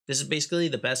This is basically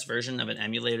the best version of an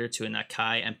emulator to an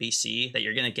Akai MPC that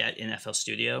you're going to get in FL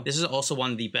Studio. This is also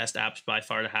one of the best apps by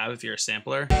far to have if you're a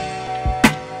sampler.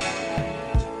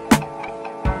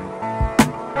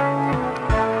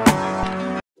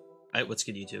 Alright, what's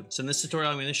good YouTube? So in this tutorial,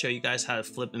 I'm going to show you guys how to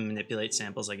flip and manipulate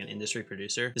samples like an industry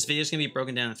producer. This video is going to be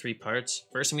broken down in 3 parts.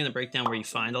 First, I'm going to break down where you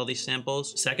find all these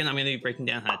samples. Second, I'm going to be breaking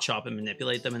down how to chop and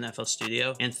manipulate them in FL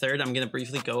Studio. And third, I'm going to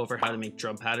briefly go over how to make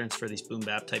drum patterns for these boom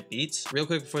bap type beats. Real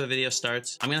quick before the video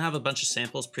starts, I'm going to have a bunch of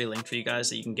samples pre-linked for you guys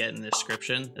that you can get in the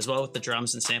description, as well with the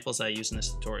drums and samples that I use in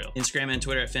this tutorial. Instagram and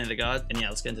Twitter at FinnaFinesse. And yeah,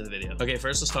 let's get into the video. Okay,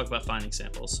 first let's talk about finding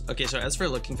samples. Okay, so as for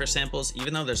looking for samples,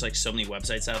 even though there's like so many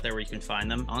websites out there where you can find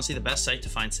them, honestly, the best site to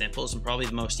find samples and probably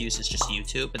the most used is just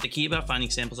YouTube. But the key about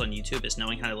finding samples on YouTube is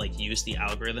knowing how to like use the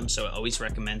algorithm so it always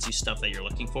recommends you stuff that you're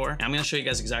looking for. And I'm going to show you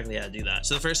guys exactly how to do that.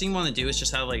 So the first thing you want to do is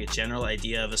just have like a general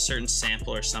idea of a certain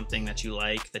sample or something that you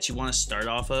like, that you want to start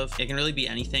off of. It can really be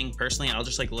anything. Personally, I'll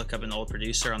just like look up an old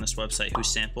producer on this website who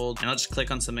sampled, and I'll just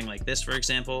click on something like this, for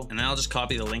example, and then I'll just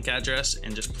copy the link address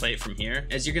and just play it from here.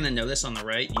 As you're going to notice on the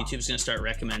right, YouTube's going to start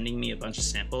recommending me a bunch of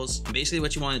samples. And basically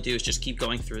what you want to do is just keep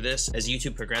going through this, as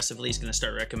YouTube progressively is going to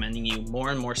start recommending you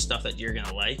more and more stuff that you're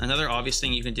gonna like. Another obvious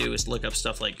thing you can do is look up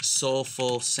stuff like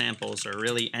soulful samples or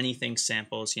really anything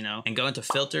samples, you know, and go into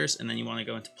filters, and then you want to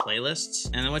go into playlists.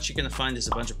 And then what you're gonna find is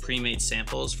a bunch of pre-made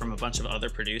samples from a bunch of other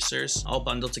producers all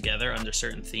bundled together under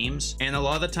certain themes. And a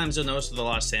lot of the times you'll notice with a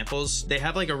lot of samples, they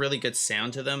have like a really good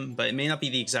sound to them, but it may not be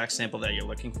the exact sample that you're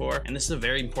looking for. And this is a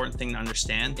very important thing to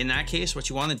understand. In that case, what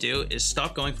you want to do is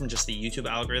stop going from just the YouTube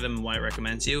algorithm and what it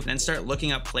recommends you, and then start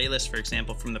looking up playlists, for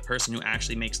example, from the person who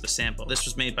actually makes the sample. This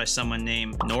was made by someone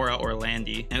named Nora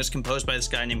Orlandi, and it was composed by this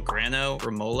guy named Grano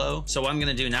Romolo. So what I'm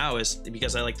gonna do now is,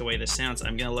 because I like the way this sounds,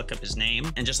 I'm gonna look up his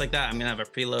name, and just like that, I'm gonna have a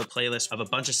preload playlist of a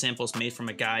bunch of samples made from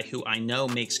a guy who I know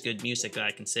makes good music that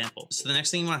I can sample. So the next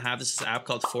thing you want to have is this app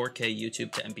called 4K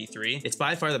YouTube to MP3. It's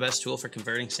by far the best tool for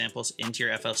converting samples into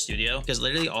your FL Studio, because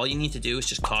literally all you need to do is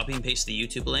just copy and paste the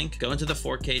YouTube link, go into the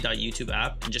 4K.YouTube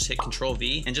app, and just hit Control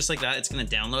V, and just like that, it's gonna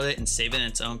download it and save it in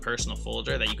its own personal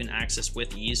folder that you can access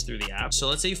with ease through the app. So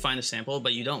let's say you find a sample,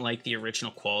 but you don't like the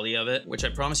original quality of it, which I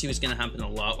promise you is going to happen a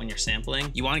lot when you're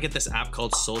sampling. You want to get this app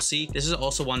called SoulSeek. This is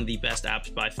also one of the best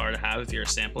apps by far to have if you're a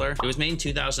sampler. It was made in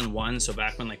 2001, so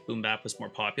back when like boom bap was more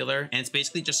popular, and it's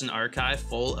basically just an archive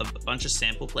full of a bunch of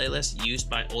sample playlists used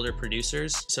by older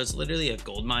producers. So it's literally a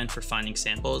goldmine for finding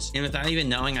samples. And without even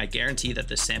knowing, I guarantee that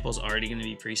this sample is already going to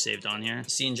be pre-saved on here.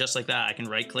 See, and just like that, I can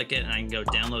right click it and I can go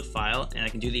download file, and I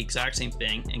can do the exact same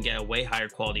thing and get a way higher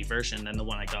quality version than the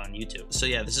one I got on YouTube. So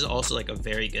yeah, this is also like a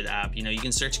very good app. You know, you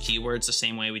can search keywords the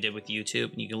same way we did with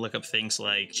YouTube, and you can look up things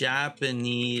like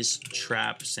Japanese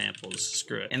trap samples.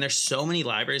 Screw it. And there's so many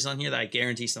libraries on here that I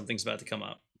guarantee something's about to come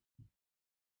up.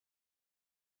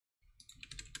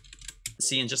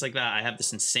 See, and just like that, I have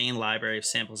this insane library of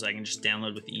samples I can just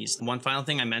download with ease. One final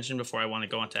thing I mentioned before I want to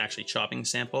go on to actually chopping a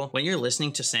sample. When you're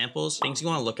listening to samples, things you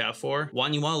want to look out for: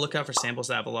 1, you want to look out for samples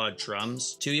that have a lot of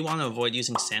drums. 2, you want to avoid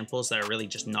using samples that are really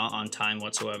just not on time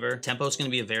whatsoever. Tempo is going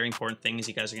to be a very important thing, as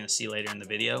you guys are going to see later in the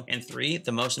video. And 3,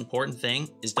 the most important thing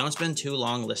is don't spend too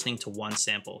long listening to one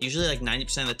sample. Usually like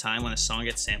 90% of the time when a song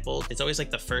gets sampled, it's always like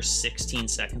the first 16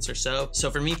 seconds or so. So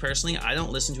for me personally, I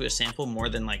don't listen to a sample more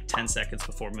than like 10 seconds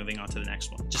before moving on to the next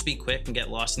one. Just be quick and get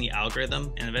lost in the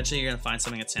algorithm, and eventually you're gonna find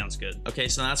something that sounds good. Okay,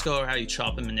 so now let's go over how you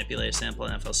chop and manipulate a sample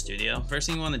in FL Studio. First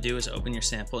thing you want to do is open your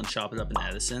sample and chop it up in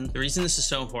Edison. The reason this is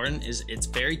so important is it's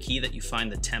very key that you find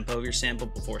the tempo of your sample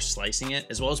before slicing it,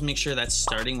 as well as make sure that's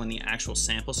starting when the actual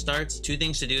sample starts. 2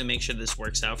 things to do to make sure this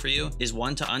works out for you is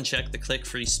 1, to uncheck the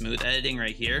click-free smooth editing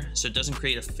right here, so it doesn't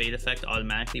create a fade effect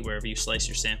automatically wherever you slice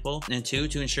your sample. And 2,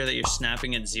 to ensure that you're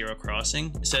snapping at 0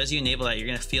 crossing. So as you enable that, you're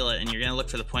gonna feel it, and you're gonna look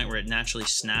for the point where it naturally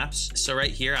snaps. So right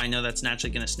here, I know that's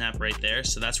naturally going to snap right there.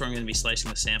 So that's where I'm going to be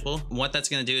slicing the sample. And what that's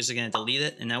going to do is it's going to delete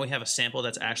it. And now we have a sample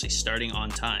that's actually starting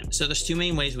on time. So there's 2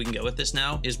 main ways we can go with this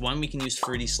now. Is 1, we can use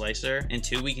Fruity Slicer, and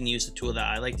 2, we can use the tool that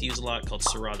I like to use a lot called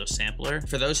Serato Sampler.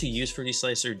 For those who use Fruity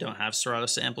Slicer who don't have Serato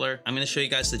Sampler, I'm going to show you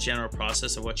guys the general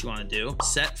process of what you want to do.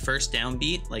 Set first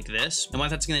downbeat like this. And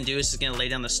what that's going to do is it's going to lay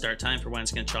down the start time for when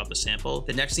it's going to chop the sample.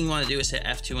 The next thing you want to do is hit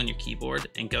F2 on your keyboard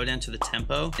and go down to the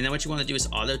tempo. And then what you want to do is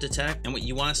auto detect. track, and what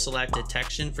you want to select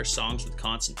detection for songs with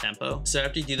constant tempo. So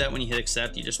after you do that, when you hit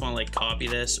accept, you just want to like copy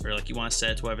this, or like you want to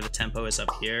set it to whatever the tempo is up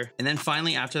here. And then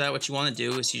finally after that, what you want to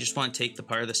do is you just want to take the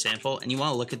part of the sample and you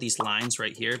want to look at these lines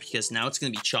right here, because now it's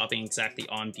going to be chopping exactly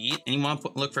on beat. And you want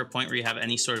to look for a point where you have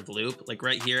any sort of loop. Like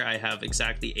right here, I have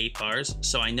exactly 8 bars.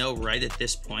 So I know right at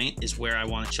this point is where I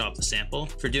want to chop the sample.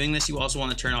 For doing this, you also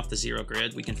want to turn off the zero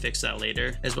grid. We can fix that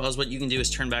later. As well as what you can do is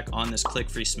turn back on this click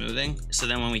free smoothing. So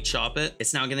then when we chop it,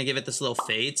 it's now going to give it this little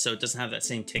fade, so it doesn't have that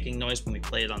same ticking noise when we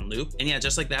play it on loop. And yeah,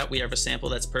 just like that, we have a sample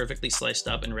that's perfectly sliced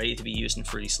up and ready to be used in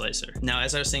Fruity Slicer. Now,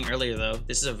 as I was saying earlier though,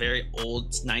 this is a very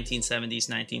old 1970s,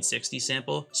 1960s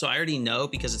sample. So I already know,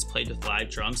 because it's played with live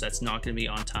drums, that's not going to be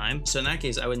on time. So in that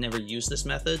case, I would never use this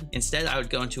method. Instead, I would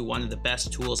go into one of the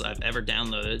best tools I've ever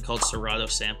downloaded called Serato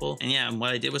Sample. And yeah, and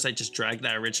what I did was I just dragged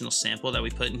that original sample that we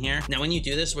put in here. Now, when you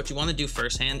do this, what you want to do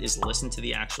firsthand is listen to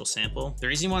the actual sample. The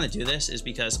reason you want to do this is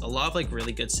because a lot of like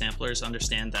really good samplers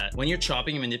understand that when you're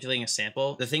chopping and manipulating a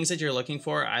sample, the things that you're looking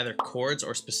for are either chords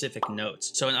or specific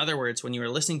notes. So in other words, when you are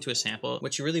listening to a sample,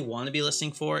 what you really want to be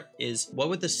listening for is what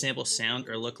would the sample sound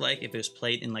or look like if it was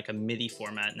played in like a MIDI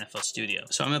format in FL Studio.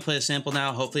 So I'm going to play the sample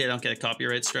now. Hopefully I don't get a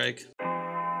copyright strike.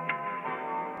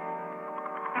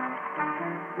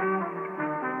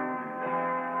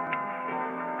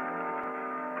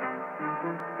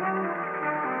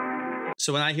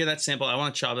 So when I hear that sample, I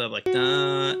want to chop it up like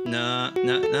na na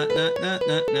na na na na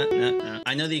na na na.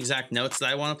 I know the exact notes that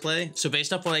I want to play. So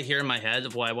based off what I hear in my head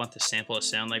of what I want the sample to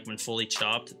sound like when fully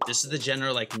chopped, this is the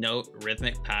general like note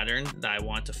rhythmic pattern that I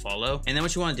want to follow. And then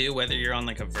what you want to do, whether you're on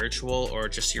like a virtual or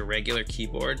just your regular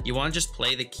keyboard, you want to just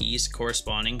play the keys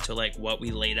corresponding to like what we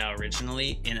laid out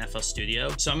originally in FL Studio.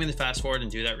 So I'm going to fast forward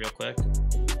and do that real quick.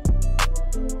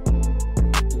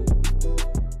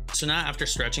 So now after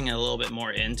stretching it a little bit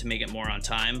more in to make it more on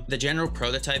time, the general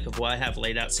prototype of what I have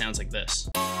laid out sounds like this.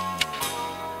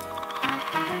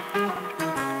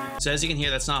 So as you can hear,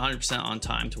 that's not 100% on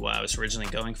time to what I was originally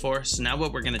going for. So now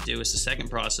what we're going to do is the second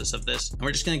process of this, and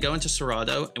we're just going to go into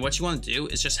Serato, and what you want to do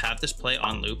is just have this play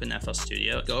on loop in FL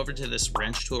Studio. Go over to this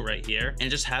wrench tool right here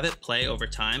and just have it play over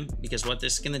time, because what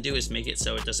this is going to do is make it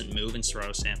so it doesn't move in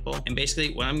Serato Sample. And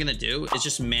basically what I'm going to do is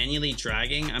just manually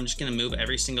dragging. I'm just going to move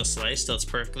every single slice till it's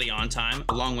perfectly on time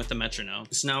along with the metronome.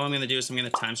 So now what I'm going to do is I'm going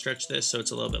to time stretch this so it's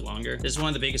a little bit longer. This is one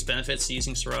of the biggest benefits to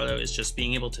using Serato, is just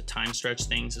being able to time stretch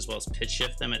things as well as pitch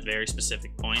shift them at very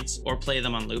specific points, or play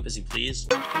them on loop as you please.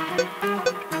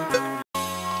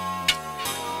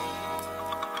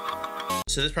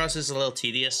 So this process is a little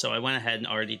tedious, so I went ahead and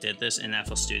already did this in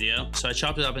FL Studio. So I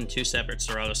chopped it up in 2 separate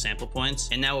Serato sample points,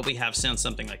 and now what we have sounds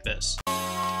something like this.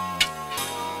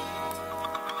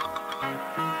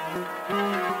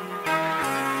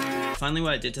 Finally,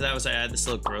 what I did to that was I added this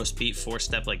little gross beat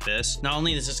 4-step like this. Not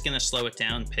only is this going to slow it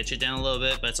down, pitch it down a little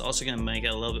bit, but it's also going to make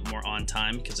it a little bit more on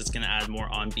time, because it's going to add more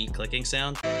on beat clicking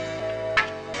sound.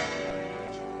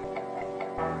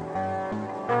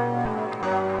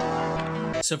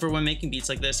 So for when making beats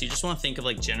like this, you just want to think of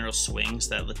like general swings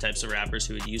that the types of rappers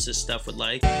who would use this stuff would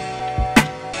like.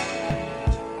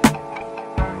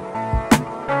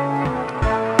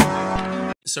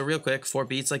 So real quick, for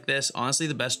beats like this, honestly,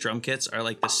 the best drum kits are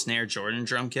like the Snare Jordan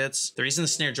drum kits. The reason the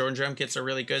Snare Jordan drum kits are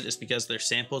really good is because they're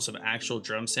samples of actual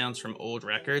drum sounds from old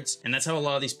records. And that's how a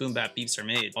lot of these boom bap beats are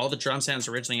made. All the drum sounds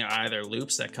originally are either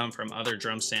loops that come from other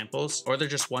drum samples, or they're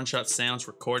just one-shot sounds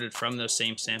recorded from those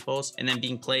same samples and then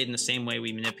being played in the same way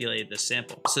we manipulated this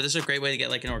sample. So this is a great way to get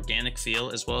like an organic feel,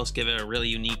 as well as give it a really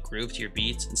unique groove to your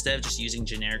beats instead of just using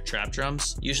generic trap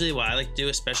drums. Usually what I like to do,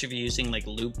 especially if you're using like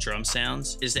loop drum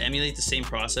sounds, is to emulate the same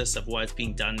process of what's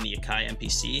being done in the Akai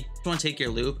MPC. You want to take your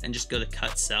loop and just go to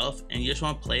cut self, and you just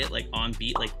want to play it like on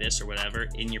beat like this or whatever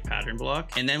in your pattern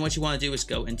block. And then what you want to do is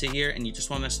go into here and you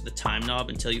just want to mess with the time knob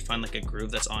until you find like a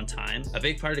groove that's on time. A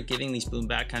big part of giving these boom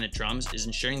bap kind of drums is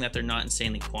ensuring that they're not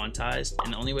insanely quantized,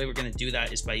 and the only way we're going to do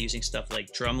that is by using stuff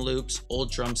like drum loops,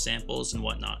 old drum samples, and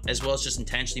whatnot, as well as just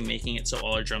intentionally making it so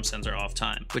all our drum sounds are off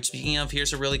time. Which, speaking of,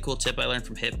 here's a really cool tip I learned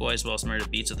from Hit Boy as well as Murder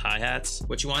Beats with hi-hats.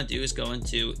 What you want to do is go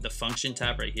into the function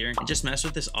tab right here and just mess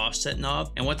with this offset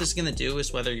knob. And what this is going to do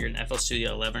is, whether you're in FL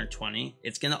Studio 11 or 20,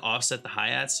 it's going to offset the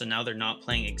hi-hats, so now they're not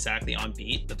playing exactly on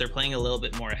beat, but they're playing a little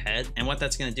bit more ahead. And what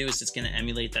that's going to do is it's going to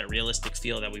emulate that realistic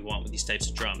feel that we want with these types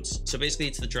of drums. So basically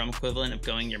it's the drum equivalent of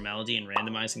going your melody and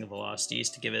randomizing the velocities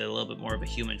to give it a little bit more of a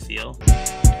human feel.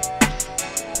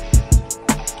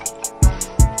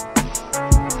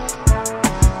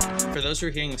 For those who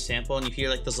are hearing the sample and you hear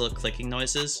like those little clicking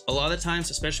noises, a lot of times,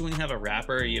 especially when you have a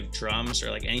rapper or you have drums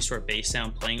or like any sort of bass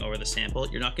sound playing over the sample,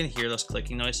 you're not going to hear those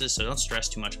clicking noises, so don't stress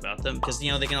too much about them, because you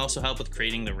know they can also help with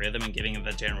creating the rhythm and giving it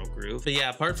the general groove. But yeah,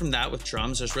 apart from that, with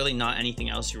drums, there's really not anything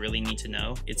else you really need to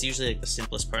know. It's usually like the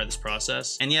simplest part of this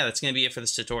process. And yeah, that's going to be it for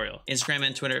this tutorial. Instagram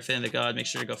and Twitter at FinnaFinesse. Make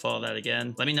sure to go follow that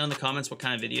again. Let me know in the comments what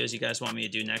kind of videos you guys want me to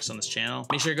do next on this channel.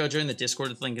 Make sure to go join the Discord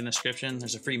with the link in the description.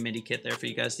 There's a free MIDI kit there for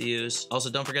you guys to use. Also,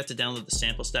 don't forget to download the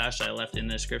sample stash that I left in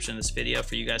the description of this video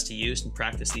for you guys to use and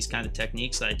practice these kind of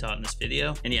techniques that I taught in this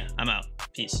video. And yeah, I'm out.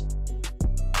 Peace.